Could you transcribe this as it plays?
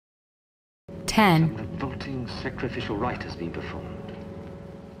10. Some revolting sacrificial rite has been performed.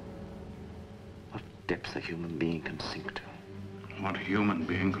 What depths a human being can sink to. What human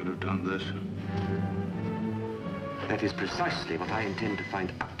being could have done this? That is precisely what I intend to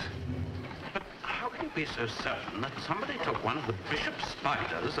find out. But how can you be so certain that somebody took one of the bishop's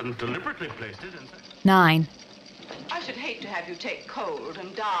spiders and deliberately placed it in... 9. I should hate to have you take cold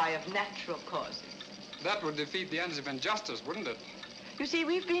and die of natural causes. That would defeat the ends of injustice, wouldn't it? You see,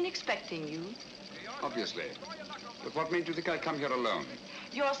 we've been expecting you. Obviously. But what made you think I'd come here alone?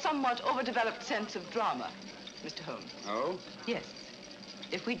 Your somewhat overdeveloped sense of drama, Mr. Holmes. Oh? Yes.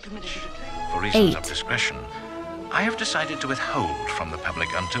 If we'd permitted you to train... For reasons 8. of discretion, I have decided to withhold from the public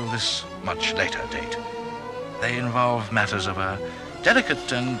until this much later date. They involve matters of a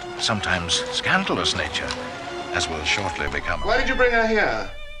delicate and sometimes scandalous nature, as will shortly become... Why did you bring her here?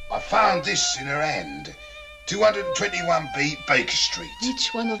 I found this in her hand. 221B Baker Street.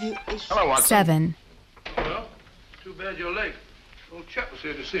 Which one of you is... Hello, Watson. 7. Well, too bad you're late. Old chap was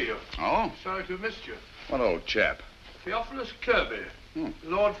here to see you. Oh? Sorry to have missed you. What old chap? Theophilus Kirby.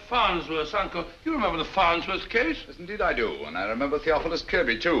 Lord Farnsworth's uncle. You remember the Farnsworth case? Yes, indeed I do. And I remember Theophilus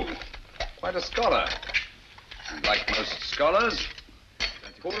Kirby, too. Quite a scholar. And like most scholars,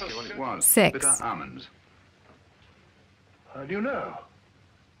 it was 6. bitter almonds. How do you know?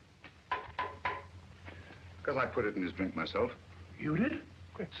 Because I put it in his drink myself. You did?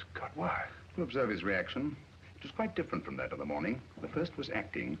 Great Scott, why? To observe his reaction, it was quite different from that of the morning. The first was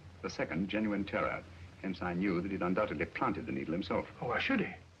acting, the second genuine terror. Hence I knew that he'd undoubtedly planted the needle himself. Oh, why should he?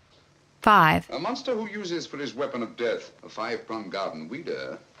 5. A monster who uses for his weapon of death a 5-pronged garden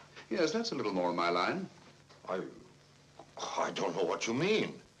weeder. Yes, that's a little more in my line. I don't know what you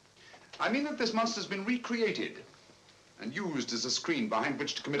mean. I mean that this monster's been recreated and used as a screen behind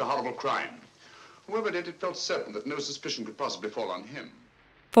which to commit a horrible crime. Whoever did it felt certain that no suspicion could possibly fall on him.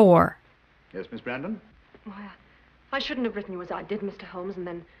 4. Yes, Miss Brandon? Why, I shouldn't have written you as I did, Mr. Holmes, and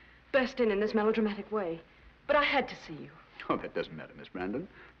then burst in this melodramatic way. But I had to see you. Oh, that doesn't matter, Miss Brandon.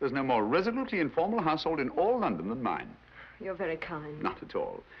 There's no more resolutely informal household in all London than mine. You're very kind. Not at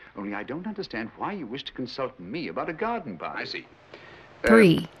all. Only I don't understand why you wish to consult me about a garden party. I see.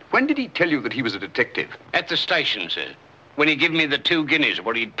 3. When did he tell you that he was a detective? At the station, sir. When he gave me the 2 guineas,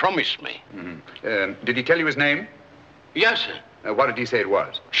 what he'd promised me. Did he tell you his name? Yes, sir. What did he say it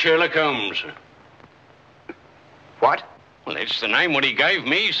was? Sherlock Holmes, sir. What? Well, it's the name what he gave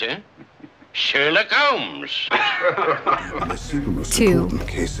me, sir. Sherlock Holmes. The single most 2. important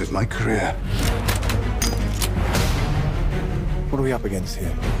case of my career. What are we up against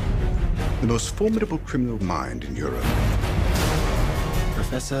here? The most formidable criminal mind in Europe.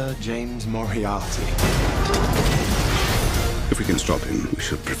 Professor James Moriarty. If we can stop him, we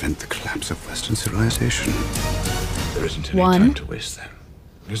shall prevent the collapse of Western civilization. There isn't any 1. time to waste then,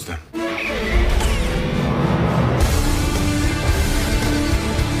 is there?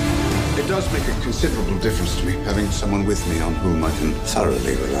 It does make a considerable difference to me having someone with me on whom I can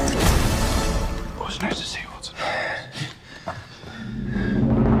thoroughly rely. It was nice to see you, Watson.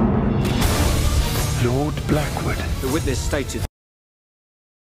 Lord Blackwood. The witness stated